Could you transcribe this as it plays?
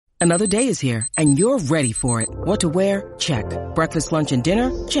Another day is here, and you're ready for it. What to wear? Check. Breakfast, lunch, and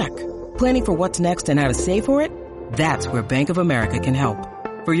dinner? Check. Planning for what's next and how to save for it? That's where Bank of America can help.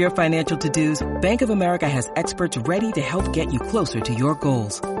 For your financial to-dos, Bank of America has experts ready to help get you closer to your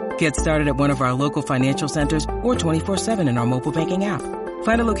goals. Get started at one of our local financial centers or 24/7 in our mobile banking app.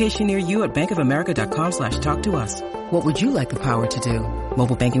 Find a location near you at bankofamerica.com/talktous. What would you like the power to do?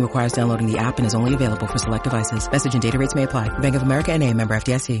 Mobile banking requires downloading the app and is only available for select devices. Message and data rates may apply. Bank of America N.A., member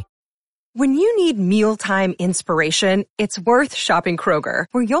FDIC. When you need mealtime inspiration, it's worth shopping Kroger,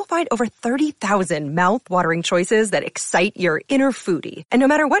 where you'll find over 30,000 mouth-watering choices that excite your inner foodie. And no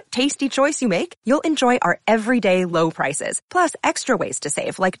matter what tasty choice you make, you'll enjoy our everyday low prices, plus extra ways to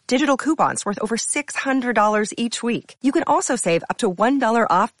save, like digital coupons worth over $600 each week. You can also save up to $1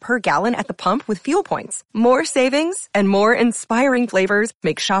 off per gallon at the pump with fuel points. More savings and more inspiring flavors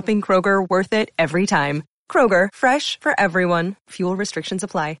make shopping Kroger worth it every time. Kroger, fresh for everyone. Fuel restrictions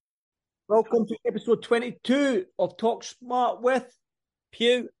apply. Welcome to episode 22 of Talk Smart with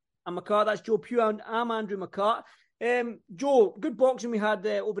Pugh and McCart. That's Joe Pugh and I'm Andrew McCart. Joe, good boxing we had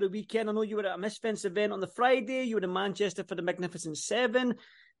over the weekend. I know you were at a Misfits event on the Friday. You were in Manchester for the Magnificent Seven.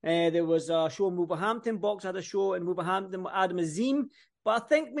 There was a show in Wolverhampton. Box had a show in Wolverhampton with Adam Azim. But I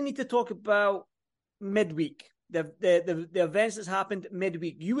think we need to talk about midweek. The events that's happened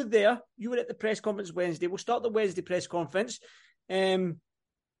midweek. You were there. You were at the press conference Wednesday. We'll start the Wednesday press conference.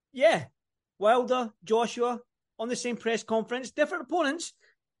 Wilder, Joshua, on the same press conference. Different opponents,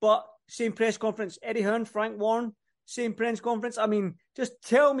 but same press conference. Eddie Hearn, Frank Warren, same press conference. I mean, just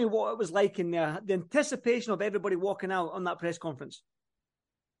tell me what it was like in there. The anticipation of everybody walking out on that press conference.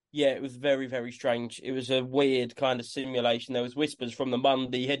 Yeah, it was very, very strange. It was a weird kind of simulation. There was whispers from the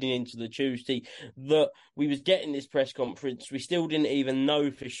Monday heading into the Tuesday that we was getting this press conference. We still didn't even know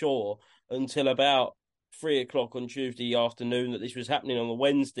for sure until about 3:00 on Tuesday afternoon that this was happening on the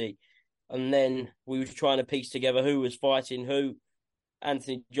Wednesday. And then we was trying to piece together who was fighting who.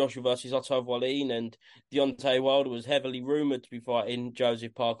 Anthony Joshua versus Otto Wallin, and Deontay Wilder was heavily rumoured to be fighting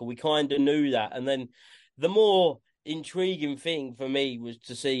Joseph Parker. We kind of knew that. And then the more intriguing thing for me was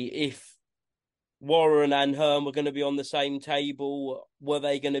to see if Warren and Hearn were going to be on the same table. Were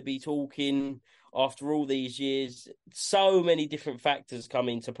they going to be talking after all these years? So many different factors come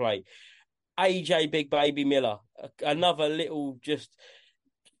into play. AJ Big Baby Miller, another little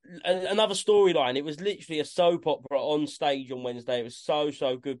another storyline. It was literally a soap opera on stage on Wednesday. It was so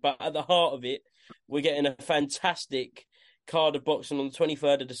good. But at the heart of it, we're getting a fantastic card of boxing on the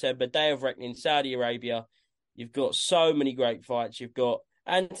 23rd of December, Day of Reckoning, Saudi Arabia. You've got so many great fights. You've got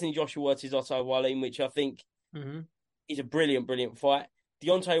Anthony Joshua versus Otto Wallin, which I think is a brilliant fight.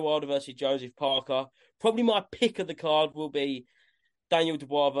 Deontay Wilder versus Joseph Parker. Probably my pick of the card will be Daniel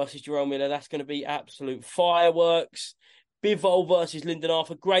Dubois versus Jerome Miller. That's going to be absolute fireworks. Bivol versus Lyndon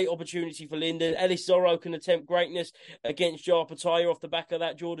Arthur. Great opportunity for Lyndon. Ellis Zorro can attempt greatness against Jar Pataya off the back of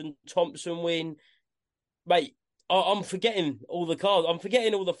that Jordan Thompson win. Mate, I'm forgetting all the cards. I'm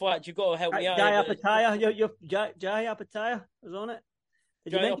forgetting all the fights. You've got to help me out. Jai Pataya. Jai Pataya was on it.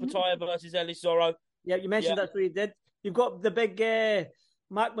 Jai Pataya versus Ellis Zorro. Yeah, you mentioned that's what he did. You've got the big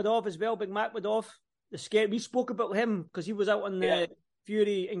Makhmudov as well. Big Makhmudov. We spoke about him because he was out on the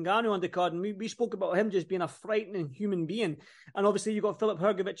Fury Ngannou undercard, and we spoke about him just being a frightening human being. And obviously you've got Filip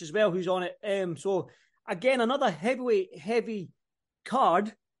Hrgovic as well, who's on it. So again, another heavy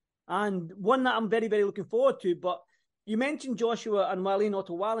card, and one that I'm very, very looking forward to. But you mentioned Joshua and Wallin,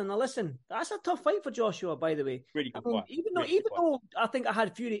 Otto Wallin. Now listen, that's a tough fight for Joshua, by the way. Really good fight. Even though I think I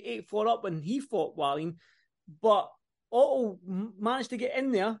had Fury 8-4 up when he fought Wallin, but Otto managed to get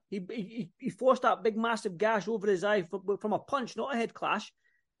in there. He forced that big, massive gash over his eye from a punch, not a head clash.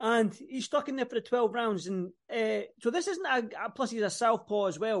 And he's stuck in there for the 12 rounds. And so this isn't plus he's a southpaw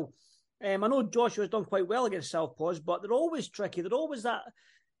as well. I know Joshua's done quite well against southpaws, but they're always tricky. They're always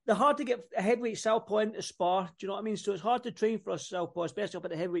they're hard to get a heavyweight southpaw into spar. Do you know what I mean? So it's hard to train for a southpaw, especially up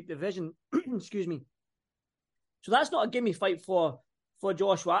at the heavyweight division. Excuse me. So that's not a gimme fight for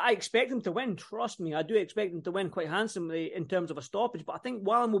Joshua. I expect him to win, trust me. I do expect him to win quite handsomely in terms of a stoppage, but I think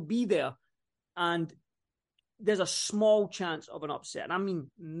Wallin will be there, and there's a small chance of an upset, and I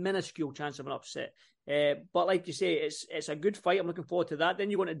mean minuscule chance of an upset. But like you say, it's a good fight. I'm looking forward to that. Then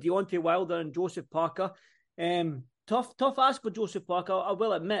you're going to Deontay Wilder and Joseph Parker. Tough ask for Joseph Parker, I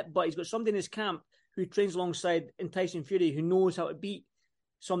will admit, but he's got somebody in his camp who trains alongside Tyson Fury who knows how to beat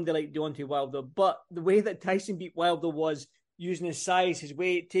somebody like Deontay Wilder. But the way that Tyson beat Wilder was using his size, his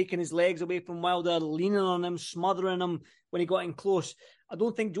weight, taking his legs away from Wilder, leaning on him, smothering him when he got in close. I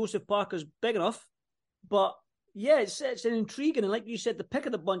don't think Joseph Parker's big enough, but yeah, it's an intriguing, and like you said, the pick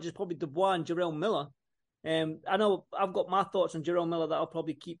of the bunch is probably Dubois and Jarrell Miller. I know I've got my thoughts on Jarrell Miller that I'll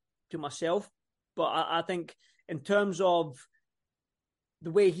probably keep to myself. But I think in terms of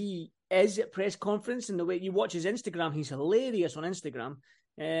the way he is at press conference and the way you watch his Instagram, he's hilarious on Instagram.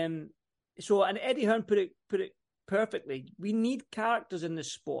 And Eddie Hearn put it perfectly. We need characters in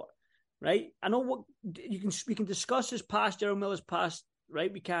this sport, right? I know what we can discuss his past, Gerald Miller's past,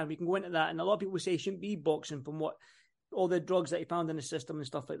 right? We can go into that, and a lot of people say he shouldn't be boxing from what all the drugs that he found in the system and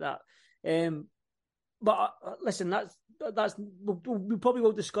stuff like that. But listen, that's we probably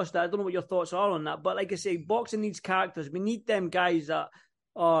will discuss that. I don't know what your thoughts are on that, but like I say, boxing needs characters. We need them guys that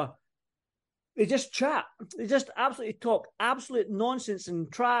are. They just chat. They just absolutely talk absolute nonsense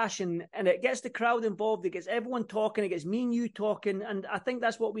and trash, and it gets the crowd involved. It gets everyone talking. It gets me and you talking, and I think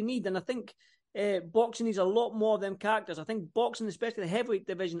that's what we need. And I think boxing needs a lot more of them characters. I think boxing, especially the heavyweight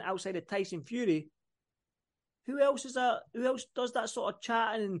division outside of Tyson Fury, who else does that sort of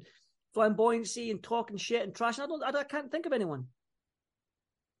chatting and flamboyancy and talking shit and trash? I can't think of anyone.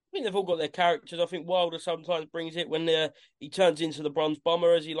 I think they've all got their characters. I think Wilder sometimes brings it when he turns into the Bronze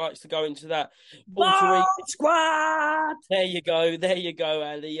Bomber, as he likes to go into that. Bomb Squad! There you go,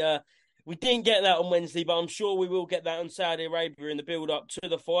 Andy. We didn't get that on Wednesday, but I'm sure we will get that on Saudi Arabia in the build-up to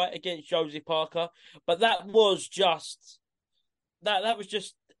the fight against Josie Parker. But that was just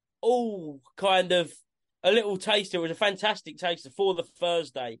all kind of a little taster. It was a fantastic taster for the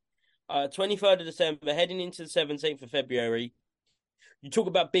Thursday, 23rd of December, heading into the 17th of February. You talk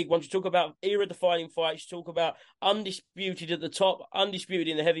about big ones. You talk about era-defining fights. You talk about undisputed at the top, undisputed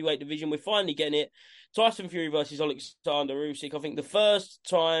in the heavyweight division. We're finally getting it. Tyson Fury versus Alexander Usyk. I think the first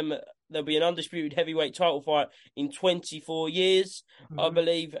time there'll be an undisputed heavyweight title fight in 24 years, I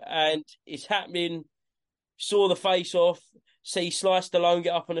believe. And it's happening. Saw the face-off. See Sly Stallone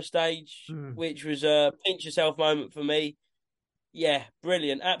get up on the stage, which was a pinch-yourself moment for me. Yeah,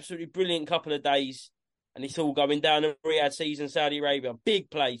 brilliant. Absolutely brilliant couple of days. And it's all going down in Riyadh season, Saudi Arabia.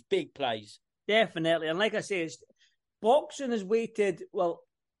 Big plays. Definitely. And like I say, boxing has waited. Well,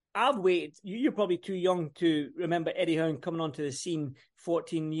 I've waited. You're probably too young to remember Eddie Hearn coming onto the scene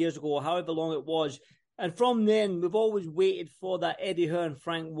 14 years ago, or however long it was. And from then, we've always waited for that Eddie Hearn,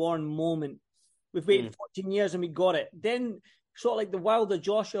 Frank Warren moment. We've waited 14 years and we got it. Then, sort of like the Wilder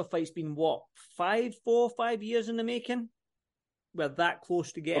Joshua fight's been, 4 or 5 years in the making? We're that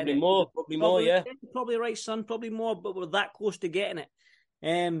close to getting probably it. Probably more, yeah. Probably right, son. Probably more, but we're that close to getting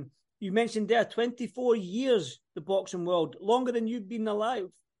it. You mentioned there 24 years, the boxing world, longer than you've been alive,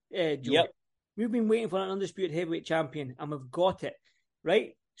 Joe. Yep. We've been waiting for an undisputed heavyweight champion, and we've got it,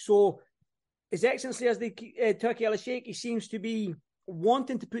 right? So, His Excellency, as the Turkey Al-Sheikh, he seems to be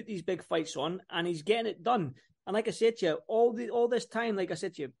wanting to put these big fights on, and he's getting it done. And like I said to you, all this time, like I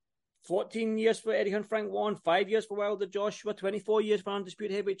said to you, 14 years for Eddie Hearn, Frank Warren, 5 years for Wilder Joshua, 24 years for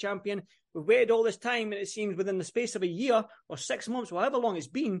undisputed heavyweight champion. We've waited all this time, and it seems within the space of a year or 6 months, or however long it's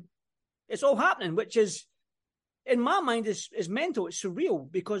been, it's all happening, which is, in my mind, is mental. It's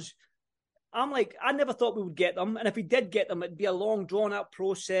surreal, because I'm like, I never thought we would get them. And if we did get them, it'd be a long, drawn-out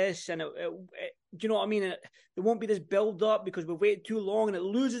process. And do you know what I mean? There won't be this build-up because we've waited too long, and it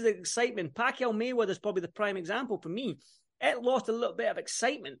loses the excitement. Pacquiao-Mayweather is probably the prime example for me. It lost a little bit of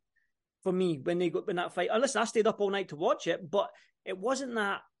excitement for me when they got in that fight. And listen, I stayed up all night to watch it, but it wasn't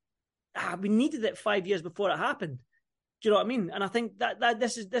that we needed it 5 years before it happened. Do you know what I mean? And I think that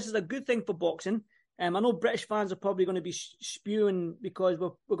this is a good thing for boxing. I know British fans are probably going to be spewing because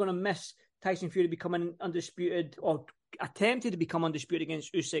we're going to miss Tyson Fury becoming undisputed, or attempted to become undisputed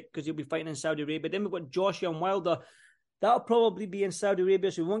against Usyk, because he'll be fighting in Saudi Arabia. Then we've got Joshua and Wilder. That'll probably be in Saudi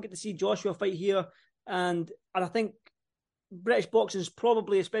Arabia, so we won't get to see Joshua fight here. And I think British boxing is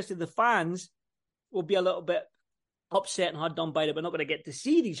probably, especially the fans, will be a little bit upset and hard done by it. We're not going to get to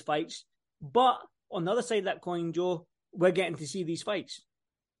see these fights. But on the other side of that coin, Joe, we're getting to see these fights.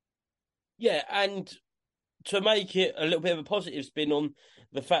 Yeah, and to make it a little bit of a positive spin on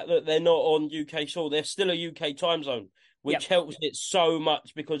the fact that they're not on UK soil, they're still a UK time zone, which helps it so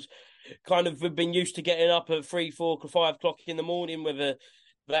much, because kind of we've been used to getting up at 3, 4, 5 o'clock in the morning, whether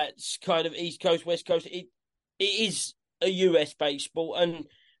that's kind of East Coast, West Coast. It is a US-based sport, and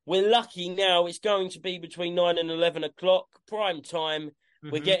we're lucky now it's going to be between 9 and 11 o'clock, prime time.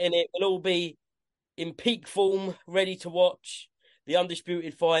 We're getting it. We'll all be in peak form, ready to watch the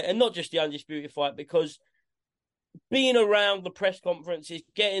undisputed fight, and not just the undisputed fight, because being around the press conferences,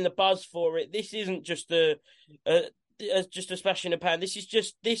 getting the buzz for it, this isn't just a smash in the pan. This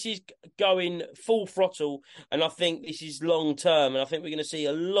is going full throttle, and I think this is long term, and I think we're going to see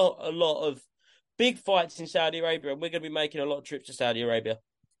a lot of big fights in Saudi Arabia, and we're going to be making a lot of trips to Saudi Arabia.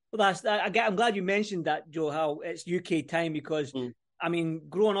 Well, I'm glad you mentioned that, Joe, how it's UK time, because I mean,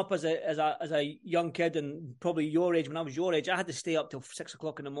 growing up as a young kid and probably your age, when I was your age, I had to stay up till 6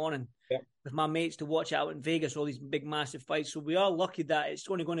 o'clock in the morning with my mates to watch it out in Vegas, all these big, massive fights. So we are lucky that it's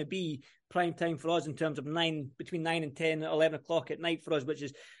only going to be prime time for us in terms of between 9 and 10, 11 o'clock at night for us, which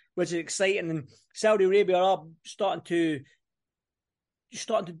is exciting. And Saudi Arabia are starting to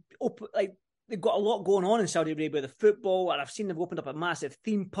open, like, they've got a lot going on in Saudi Arabia, the football, and I've seen they've opened up a massive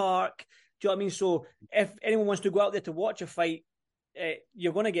theme park. Do you know what I mean? So if anyone wants to go out there to watch a fight,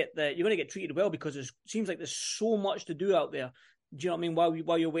 you're going to get treated well, because it seems like there's so much to do out there. Do you know what I mean?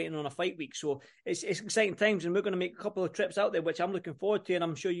 While you're waiting on a fight week, so it's exciting times, and we're going to make a couple of trips out there, which I'm looking forward to, and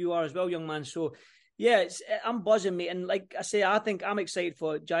I'm sure you are as well, young man. So yeah, I'm buzzing, mate, and like I say, I think I'm excited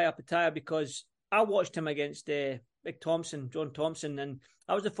for Jaya Pattaya because I watched him against John Thompson, and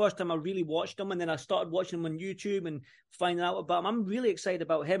that was the first time I really watched him, and then I started watching him on YouTube and finding out about him. I'm really excited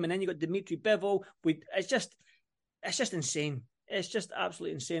about him, and then you got Dimitri Bivol. It's just insane. It's just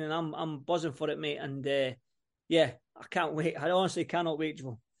absolutely insane, and I'm buzzing for it, mate. And yeah, I can't wait. I honestly cannot wait,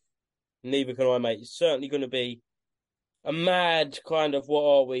 Joe. Neither can I, mate. It's certainly going to be a mad kind of, what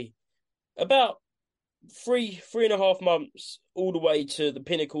are we? About 3.5 months all the way to the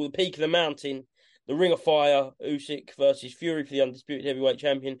pinnacle, the peak of the mountain, the Ring of Fire, Usyk versus Fury for the undisputed heavyweight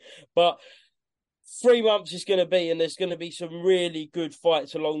champion. But 3 months is going to be, and there's going to be some really good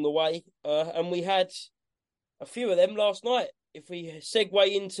fights along the way. And we had a few of them last night. If we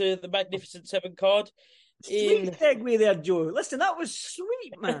segue into the Magnificent Seven card. Sweet segue there, Joe. Listen, that was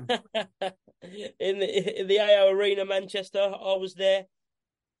sweet, man. in the AO Arena, Manchester, I was there.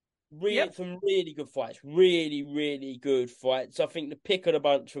 Some really good fights. Really, really good fights. I think the pick of the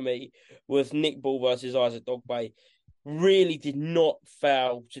bunch for me was Nick Ball versus Isaac Dogboe. Really did not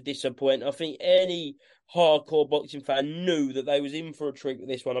fail to disappoint. I think any hardcore boxing fan knew that they was in for a treat with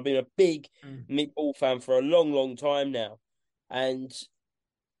this one. I've been a big Nick Ball fan for a long, long time now. And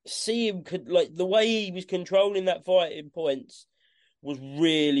see him, the way he was controlling that fight in points was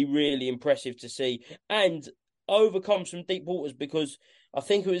really, really impressive to see. And overcome some deep waters, because I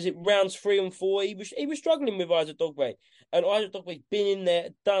think it was at rounds 3 and 4, he was struggling with Isaac Dogboe. And Isaac Dogboe's been in there,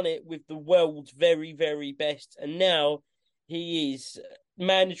 done it with the world's very, very best. And now he is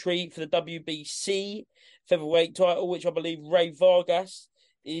mandatory for the WBC featherweight title, which I believe Ray Vargas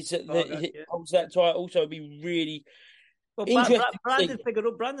holds that title. So it'd be really... Well,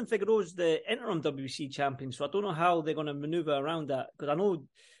 Brandon Figueroa is the interim WBC champion, so I don't know how they're going to maneuver around that, because I know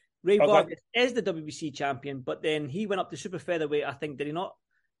Ray Vargas is the WBC champion, but then he went up to super featherweight, I think, did he not,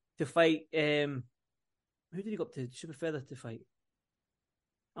 to fight? Who did he go up to super feather to fight?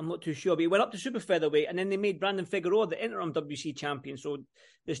 I'm not too sure, but he went up to super featherweight, and then they made Brandon Figueroa the interim WBC champion. So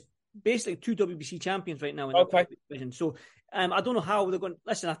there's basically 2 WBC champions right now in that division. So I don't know how they're going.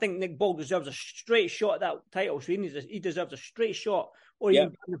 Listen, I think Nick Ball deserves a straight shot at that title, so he deserves a straight shot, or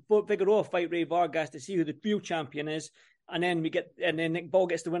even Figueroa fight Ray Vargas to see who the real champion is, and then Nick Ball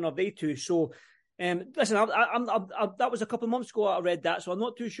gets the winner of they two. So listen, that was a couple of months ago I read that, so I'm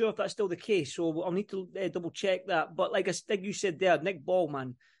not too sure if that's still the case. So I'll need to double check that. But like you said there, Nick Ball,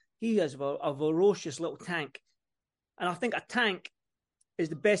 man, he is a ferocious little tank, and I think a tank is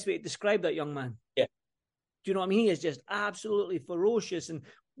the best way to describe that young man. Yeah. Do you know what I mean? He is just absolutely ferocious. And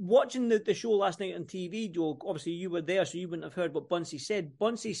watching the show last night on TV, Joe, obviously you were there, so you wouldn't have heard what Buncey said.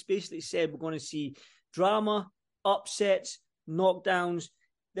 Buncey basically said we're going to see drama, upsets, knockdowns,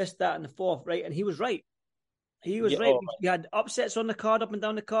 this, that, and the fourth, right? And he was right. He was right. We had upsets on the card, up and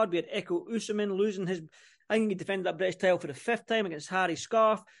down the card. We had Echo Usman losing his... I think he defended that British title for the 5th time against Harry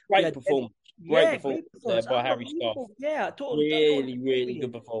Scarf. Great performance there by Harry Scarf. Yeah, totally. Really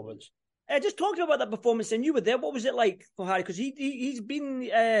good performance. Just talking about that performance, and you were there. What was it like for Harry? Because he's been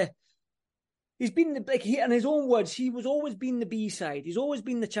like, in his own words, he was always been the B side. He's always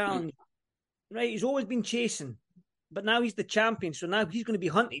been the challenger, right? He's always been chasing, but now he's the champion. So now he's going to be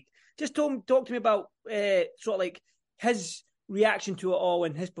hunted. Just talk to me about sort of like his reaction to it all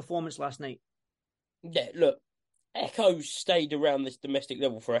and his performance last night. Yeah, look, Echo's stayed around this domestic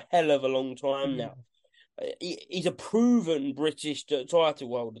level for a hell of a long time now. He's a proven British title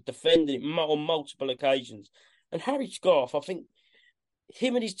holder, defending it on multiple occasions. And Harry Scarf, I think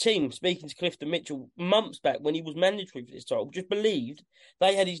him and his team, speaking to Clifton Mitchell months back when he was mandatory for this title, just believed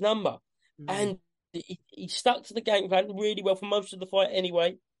they had his number. And he stuck to the game plan really well for most of the fight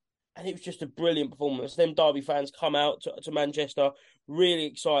anyway. And it was just a brilliant performance. Them Derby fans come out to Manchester, really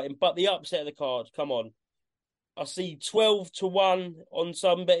exciting. But the upset of the card, come on. I see 12-1 on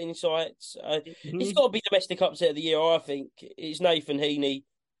some betting sites. It's got to be domestic upset of the year, I think. It's Nathan Heaney.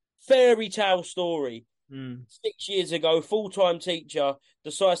 Fairy tale story. 6 years ago, full-time teacher,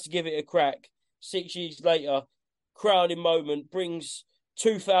 decides to give it a crack. 6 years later, crowning moment, brings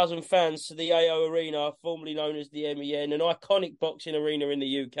 2,000 fans to the AO Arena, formerly known as the MEN, an iconic boxing arena in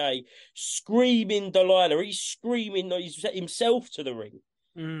the UK, screaming Delilah. He's screaming himself to the ring,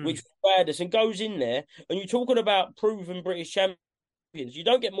 which was madness, and goes in there. And you're talking about proven British champions. You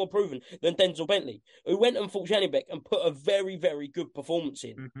don't get more proven than Denzel Bentley, who went and fought Janibek and put a very, very good performance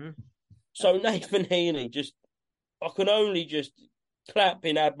in. Mm-hmm. So Nathan Heaney, I can only just clap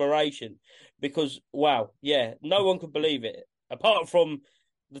in admiration because, wow, yeah, no one could believe it, apart from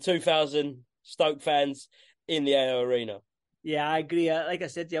the 2,000 Stoke fans in the AO Arena. Yeah, I agree. Like I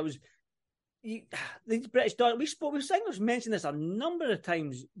said, these British stars, we've mentioned this a number of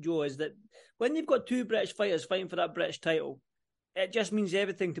times, Joe, is that when you've got two British fighters fighting for that British title, it just means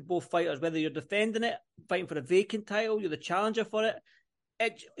everything to both fighters, whether you're defending it, fighting for a vacant title, you're the challenger for it.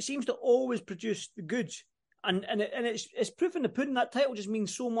 It seems to always produce the goods. And it's proof in the pudding. That title just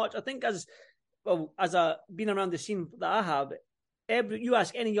means so much. I think as being around the scene that I have, you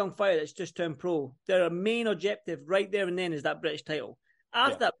ask any young fighter that's just turned pro, their main objective right there and then is that British title.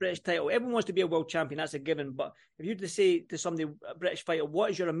 After that British title, everyone wants to be a world champion. That's a given. But if you were to say to somebody, a British fighter,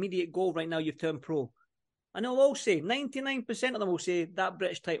 what is your immediate goal right now? You've turned pro. And they'll all say, 99% of them will say that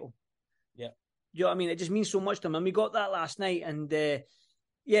British title. Yeah. Do you know what I mean? It just means so much to them. And we got that last night. And it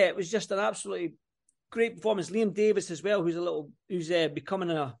was just an absolutely great performance. Liam Davis as well, who's becoming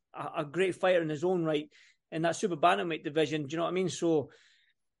a great fighter in his own right in that super bantamweight division. Do you know what I mean? So,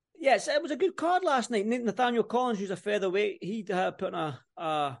 yes, it was a good card last night. Nathaniel Collins, who's a featherweight, he put in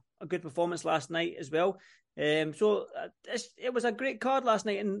a good performance last night as well. It was a great card last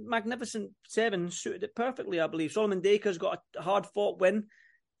night, and Magnificent Seven suited it perfectly, I believe. Solomon Dacre's got a hard-fought win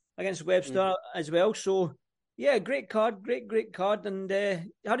against Webster as well. So, yeah, great card, great card. And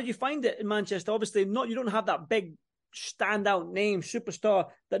how did you find it in Manchester? Obviously, you don't have that big standout name superstar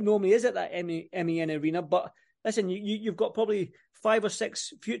that normally is at that MEN arena, but listen, you've got probably 5 or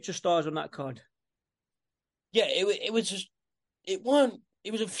 6 future stars on that card. Yeah, it was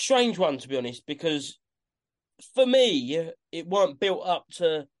a strange one, to be honest, because for me, it weren't built up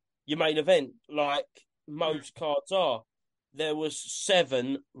to your main event like most cards are. There was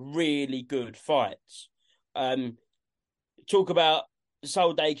 7 really good fights. Talk about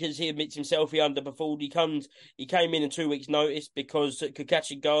Sol Dakers, he admits himself he underperformed. He came in 2 weeks' notice because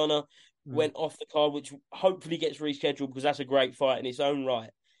Kakashi Garner went off the card, which hopefully gets rescheduled because that's a great fight in its own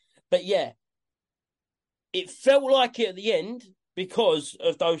right. But yeah, it felt like it at the end because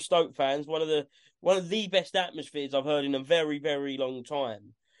of those Stoke fans. One of the best atmospheres I've heard in a very, very long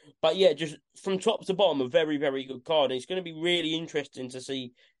time. But yeah, just from top to bottom, a very, very good card. And it's going to be really interesting to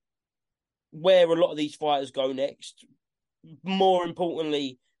see where a lot of these fighters go next. More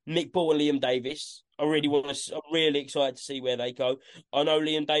importantly, Nick Ball and Liam Davis. I'm really excited to see where they go. I know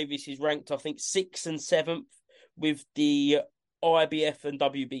Liam Davis is ranked, I think, 6th and 7th with the IBF and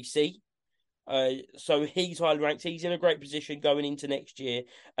WBC. So he's highly ranked. He's in a great position going into next year.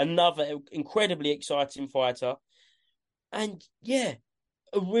 Another incredibly exciting fighter. And yeah,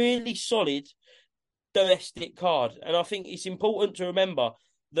 a really solid domestic card. And I think it's important to remember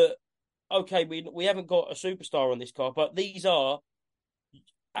that, okay, we haven't got a superstar on this card, but these are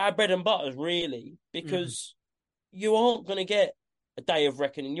our bread and butters, really, because you aren't going to get a Day of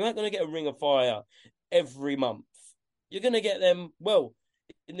Reckoning. You aren't going to get a Ring of Fire every month. You're going to get them, well,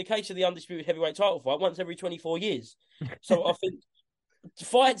 in the case of the Undisputed Heavyweight title fight, once every 24 years. So I think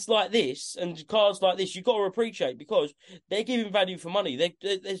fights like this and cards like this, you've got to appreciate because they're giving value for money.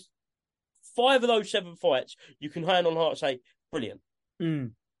 There's 5 of those 7 fights you can hand on heart and say, brilliant.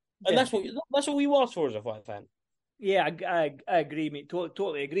 And that's what we asked for as a fight fan. Yeah, I agree, mate.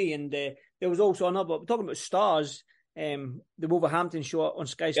 Totally agree. And there was also another, we're talking about stars, the Wolverhampton show on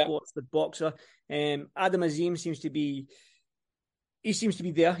Sky Sports with Boxer. Adam Azim seems to be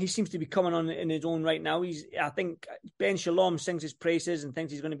there. He seems to be coming on in his own right now. I think Ben Shalom sings his praises and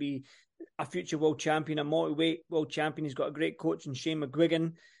thinks he's going to be a future world champion, a multi-weight world champion. He's got a great coach in Shane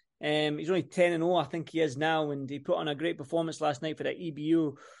McGuigan. He's only 10-0, I think he is now, and he put on a great performance last night for the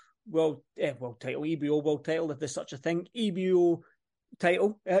EBO world title, EBO world title, if there's such a thing, EBO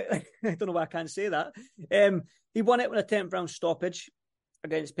title. I don't know why I can't say that. He won it with a 10th round stoppage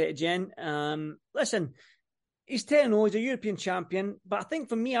against Pettigen. Listen, he's 10-0, he's a European champion, but I think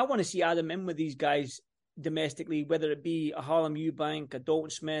for me, I want to see Adam in with these guys domestically, whether it be a Harlem Eubank, a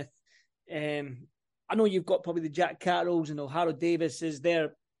Dalton Smith. I know you've got probably the Jack Carrolls and O'Hara Davises,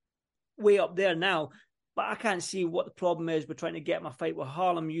 they're way up there now, but I can't see what the problem is with trying to get him a fight with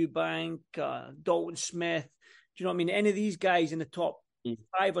Harlem Eubank, Dalton Smith. Do you know what I mean? Any of these guys in the top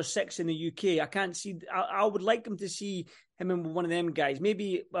 5 or 6 in the UK. I can't see. I would like him to see him in one of them guys.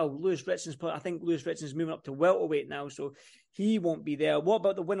 Maybe, Lewis Ritson's. I think Lewis Ritson's moving up to welterweight now, so he won't be there. What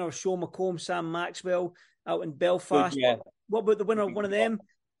about the winner of Sean McComb, Sam Maxwell out in Belfast? Good, yeah. What about the winner of one of them?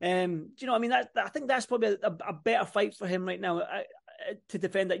 Do you know what I mean? I think that's probably a better fight for him right now to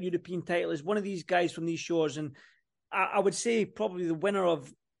defend that European title. Is one of these guys from these shores, and I would say probably the winner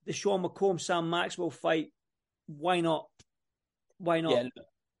of the Sean McComb, Sam Maxwell fight. Why not? Why not? Yeah,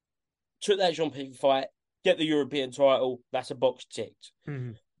 took that Jean-Pierre fight, get the European title, that's a box ticked.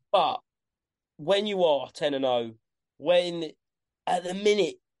 Mm-hmm. But when you are 10-0, when at the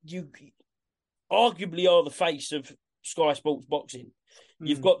minute you arguably are the face of Sky Sports Boxing,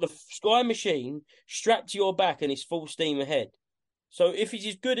 you've got the Sky machine strapped to your back and it's full steam ahead. So if he's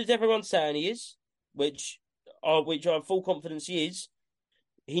as good as everyone's saying he is, which I have full confidence he is,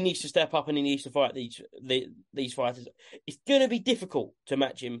 he needs to step up and he needs to fight these fighters. It's going to be difficult to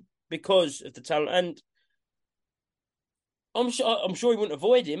match him because of the talent, and I'm sure he wouldn't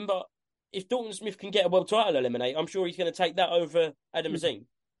avoid him. But if Dalton Smith can get a world title eliminate, I'm sure he's going to take that over Adam Azim.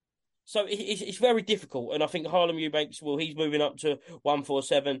 So it's very difficult, and I think Harlem Eubanks, he's moving up to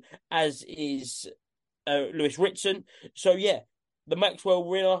 147, as is Lewis Ritson. So yeah, the Maxwell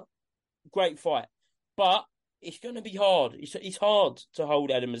winner, great fight, but it's going to be hard. It's hard to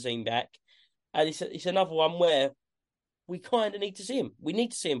hold Adam Azim back, and it's another one where we kind of need to see him. We need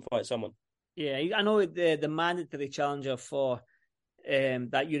to see him fight someone. Yeah, I know the mandatory challenger for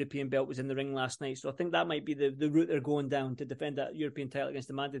that European belt was in the ring last night, so I think that might be the route they're going down to defend that European title against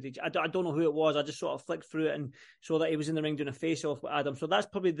the mandatory. I don't know who it was. I just sort of flicked through it and saw that he was in the ring doing a face-off with Adam. So that's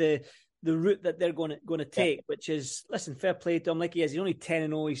probably the route that they're going to take, which is, listen, fair play to him. Like he is, he's only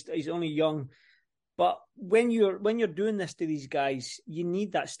 10-0. He's only young. But when you're doing this to these guys, you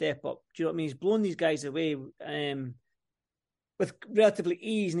need that step up. Do you know what I mean? He's blown these guys away with relatively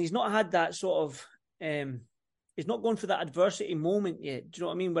ease, and he's not had that sort of he's not gone through that adversity moment yet. Do you know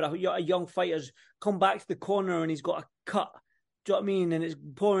what I mean? Where a young fighter's come back to the corner and he's got a cut. Do you know what I mean? And it's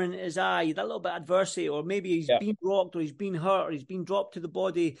pouring in his eye, that little bit of adversity, or maybe he's been rocked, or he's been hurt, or he's been dropped to the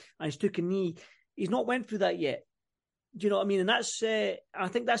body and he's took a knee. He's not went through that yet. Do you know what I mean? And that's I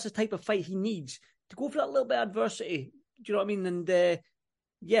think that's the type of fight he needs, to go for that little bit of adversity. Do you know what I mean? And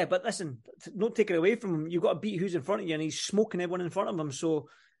yeah, but listen, don't take it away from him. You've got to beat who's in front of you, and he's smoking everyone in front of him. So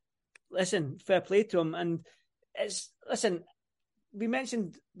listen, fair play to him. And we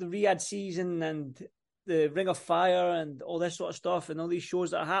mentioned the Riyadh season and the Ring of Fire and all this sort of stuff and all these shows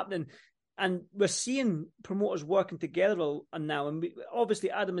that are happening. And we're seeing promoters working together now. And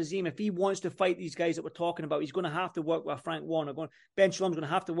obviously, Adam Azim, if he wants to fight these guys that we're talking about, he's going to have to work with Frank Warren. Ben Shalom's going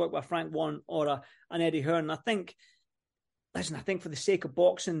to have to work with Frank Warren or an Eddie Hearn. And I think for the sake of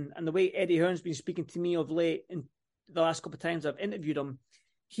boxing and the way Eddie Hearn's been speaking to me of late in the last couple of times I've interviewed him,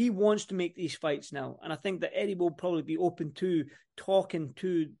 he wants to make these fights now. And I think that Eddie will probably be open to talking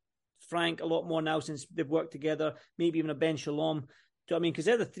to Frank a lot more now since they've worked together, maybe even a Ben Shalom. Do you know what I mean? Because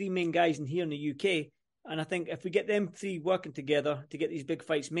they're the three main guys in here in the UK. And I think if we get them three working together to get these big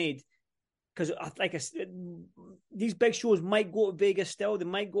fights made, because like I said, these big shows might go to Vegas still. They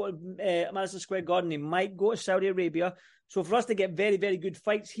might go to Madison Square Garden. They might go to Saudi Arabia. So for us to get very, very good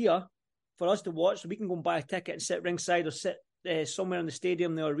fights here, for us to watch, so we can go and buy a ticket and sit ringside or sit somewhere in the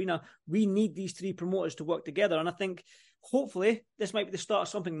stadium, the arena, we need these three promoters to work together. And I think hopefully this might be the start of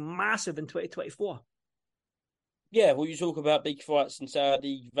something massive in 2024. Yeah, well, you talk about big fights in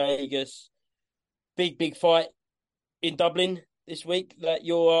Saudi, Vegas, big fight in Dublin this week that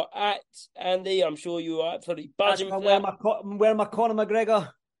you're at, Andy. I'm sure you are absolutely buzzing for that. I'm wearing my Conor McGregor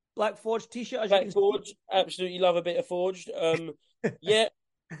Black Forge t-shirt. Black Forge, absolutely love a bit of Forged. Yeah,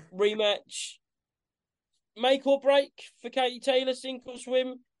 rematch. Make or break for Katie Taylor, sink or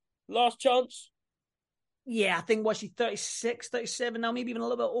swim, last chance. Yeah, I think, she's 36, 37 now, maybe even a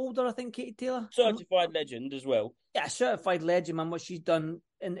little bit older, I think, Katie Taylor. Certified legend as well. Yeah, certified legend, man, what she's done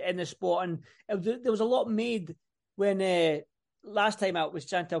in the sport. And there was a lot made when last time out was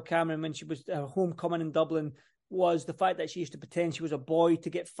Chantel Cameron, when she was homecoming in Dublin, was the fact that she used to pretend she was a boy to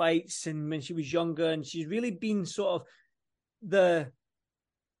get fights, and when she was younger, and she's really been sort of the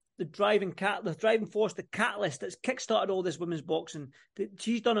driving force, the catalyst that's kickstarted all this women's boxing.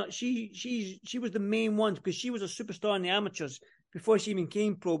 She's done it. She was the main one because she was a superstar in the amateurs before she even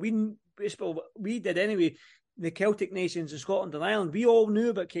came pro. We did anyway. The Celtic nations in Scotland and Ireland, we all knew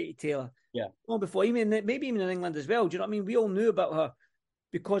about Katie Taylor. Yeah. Long before, maybe even in England as well. Do you know what I mean? We all knew about her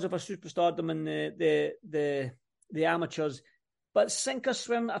because of her superstardom in the amateurs. But sink or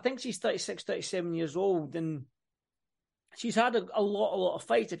swim, I think she's 36, 37 years old, and she's had a lot of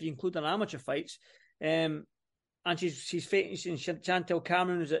fights, if you include her amateur fights. and she's fighting Chantel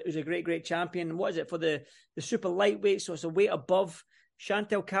Cameron, who's a great champion. What is it for the super lightweight? So it's a weight above.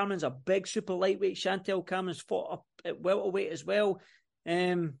 Chantel Cameron's a big super lightweight. Chantel Cameron's fought up at welterweight as well.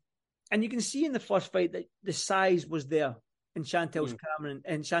 And you can see in the first fight that the size was there in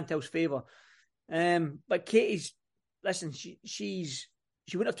Chantel's favour. But Katie's, listen, she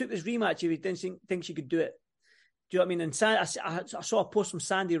wouldn't have took this rematch if he didn't think she could do it. Do you know what I mean? And I saw a post from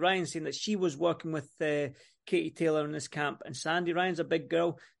Sandy Ryan saying that she was working with Katie Taylor in this camp, and Sandy Ryan's a big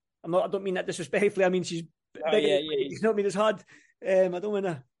girl. I don't mean that disrespectfully. I mean she's big. Yeah. You know what I mean? It's hard. I don't want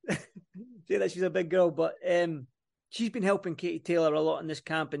to say that she's a big girl, but she's been helping Katie Taylor a lot in this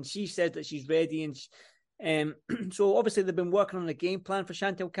camp, and she says that she's ready. And so obviously they've been working on a game plan for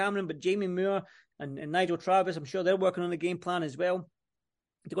Chantel Cameron, but Jamie Moore and Nigel Travis, I'm sure they're working on a game plan as well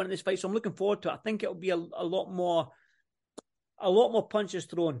to go into this fight. So I'm looking forward to it. I think it'll be a lot more punches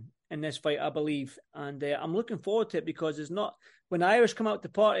thrown in this fight, I believe, and I'm looking forward to it because it's not when the Irish come out to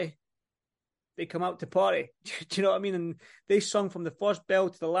party. They come out to party. Do you know what I mean? And they sung from the first bell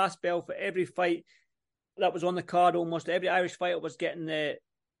to the last bell for every fight that was on the card. Almost every Irish fighter was getting the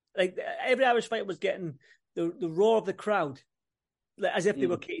roar of the crowd, as if they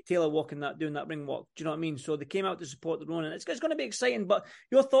were Katie Taylor doing that ring walk. Do you know what I mean? So they came out to support the Ronin. It's going to be exciting. But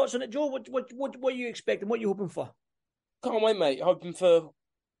your thoughts on it, Joe? What are you expecting? What are you hoping for? Can't wait, mate. Hoping for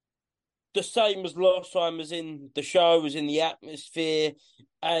the same as last time, as in the show, as in the atmosphere,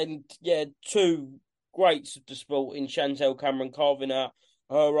 and two greats of the sport in Chantel Cameron carving out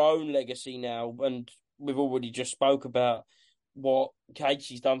her own legacy now. And we've already just spoke about what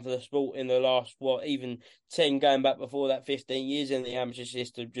Katie's done for the sport in the last, even 10, going back before that, 15 years in the amateur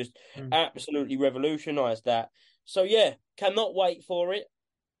system, just absolutely revolutionised that. So, cannot wait for it.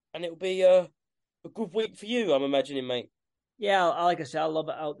 And it'll be a good week for you, I'm imagining, mate. Yeah, like I said, I love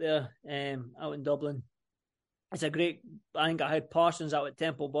it out there, out in Dublin. It's a great. I think I had Parsons out at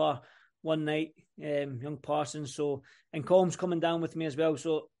Temple Bar one night, young Parsons. So, and Colm's coming down with me as well.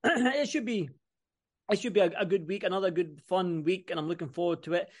 So it should be a good week, another good fun week, and I'm looking forward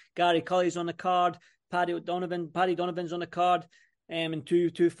to it. Gary Cully's on the card. Paddy Donovan's on the card. In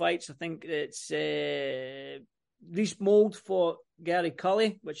two fights, I think it's Reese Mould for Gary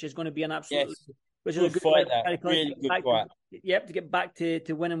Cully, which is going to be an absolute. Yes. Which good is a good fight. Really good fight. To get back to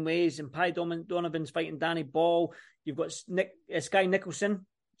winning ways. And Paddy Donovan's fighting Danny Ball. You've got Sky Nicholson.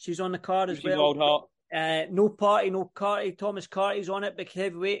 She's on the card as well. Old heart. No Carty. Thomas Carty's on it, big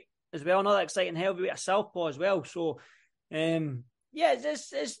heavyweight as well. Another exciting heavyweight, a southpaw as well. So, it's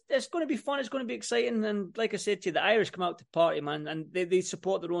going to be fun. It's going to be exciting. And like I said to you, the Irish come out to party, man, and they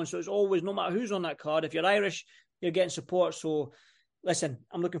support their own. So it's always, no matter who's on that card, if you're Irish, you're getting support. So, listen,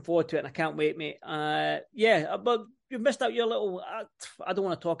 I'm looking forward to it, and I can't wait, mate. But you've missed out your little. I don't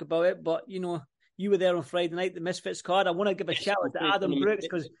want to talk about it, but you were there on Friday night, the Misfits card. I want to give a shout out to Adam Brooks,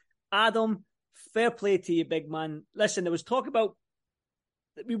 because Adam, fair play to you, big man. Listen, there was talk about.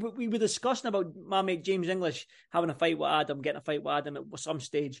 We were discussing about my mate James English having a fight with Adam, getting a fight with Adam at some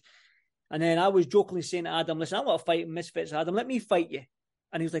stage. And then I was jokingly saying to Adam, listen, I want to fight Misfits, Adam. Let me fight you.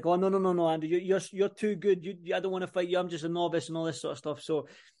 And he was like, oh, no, Andy, you're too good. I don't want to fight you. I'm just a novice and all this sort of stuff. So,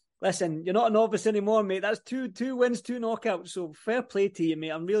 listen, you're not a novice anymore, mate. That's two wins, 2 knockouts. So, fair play to you, mate.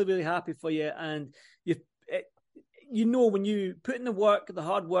 I'm really, really happy for you. And when you put in the work, the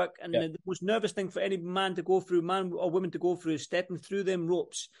hard work, and the most nervous thing for any man or woman to go through is stepping through them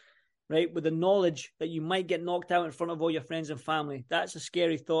ropes, right? With the knowledge that you might get knocked out in front of all your friends and family. That's a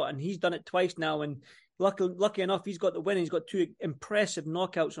scary thought. And he's done it twice now. And lucky enough, he's got the win. He's got 2 impressive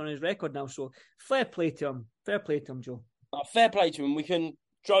knockouts on his record now. So fair play to him. Fair play to him, Joe. Fair play to him. We can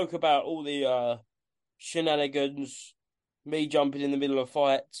joke about all the shenanigans, me jumping in the middle of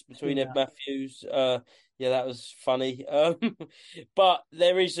fights between Ed Matthews. That was funny. But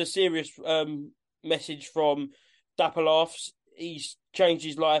there is a serious message from Dapper Laughs. He's changed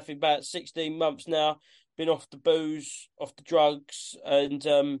his life in about 16 months now. Been off the booze, off the drugs, and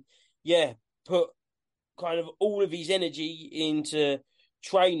put kind of all of his energy into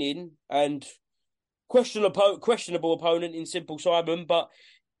training, and questionable opponent in Simple Simon, but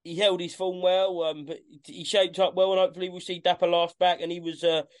he held his form well. He shaped up well, and hopefully we'll see Dapper Laughs back. And he was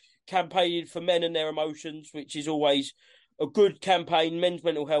campaigning for men and their emotions, which is always a good campaign. Men's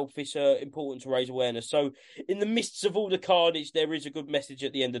mental health is important to raise awareness. So in the midst of all the carnage, there is a good message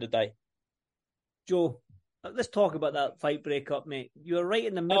at the end of the day. Joe, let's talk about that fight breakup, mate. You were right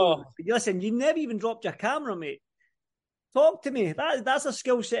in the middle. Listen, you never even dropped your camera, mate. Talk to me. That's a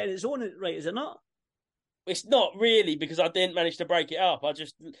skill set in its own, right? Is it not? It's not really because I didn't manage to break it up. I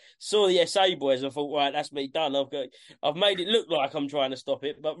just saw the SA boys and thought, right, that's me done. I've made it look like I'm trying to stop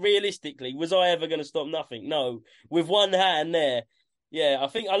it, but realistically, was I ever going to stop nothing? No. With one hand there, yeah, I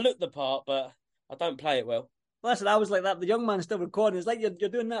think I looked the part, but I don't play it well. Listen, I was like that. The young man's still recording. It's like you're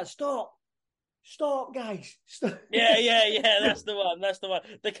doing that. Stop, guys. Stop. Yeah. That's the one. That's the one.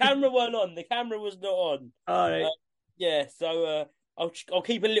 The camera weren't on. The camera was not on. All right. Yeah, so I'll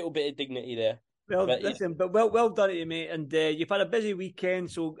keep a little bit of dignity there. Well, but, listen, but well done to you, mate. And you've had a busy weekend,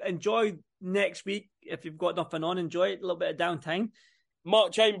 so enjoy next week. If you've got nothing on, enjoy it. A little bit of downtime.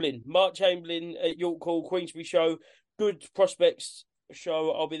 Mark Chamberlain at York Hall, Queensbury show. Good prospects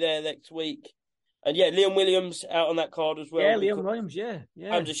show. I'll be there next week. And yeah, Liam Williams out on that card as well. Yeah, Liam Williams, yeah.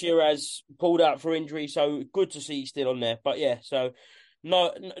 Hamza Shiraz pulled out for injury, so good to see he's still on there. But yeah, so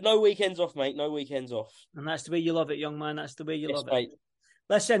no weekends off, mate. No weekends off. And that's the way you love it, young man. That's the way you love it. Mate.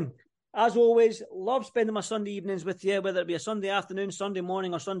 Listen, as always, love spending my Sunday evenings with you, whether it be a Sunday afternoon, Sunday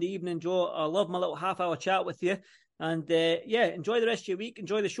morning, or Sunday evening, Joe. I love my little half-hour chat with you. And enjoy the rest of your week.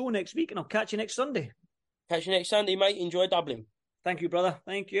 Enjoy the show next week, and I'll catch you next Sunday. Catch you next Sunday, mate. Enjoy Dublin. Thank you, brother.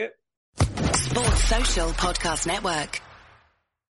 Thank you. Sports Social Podcast Network.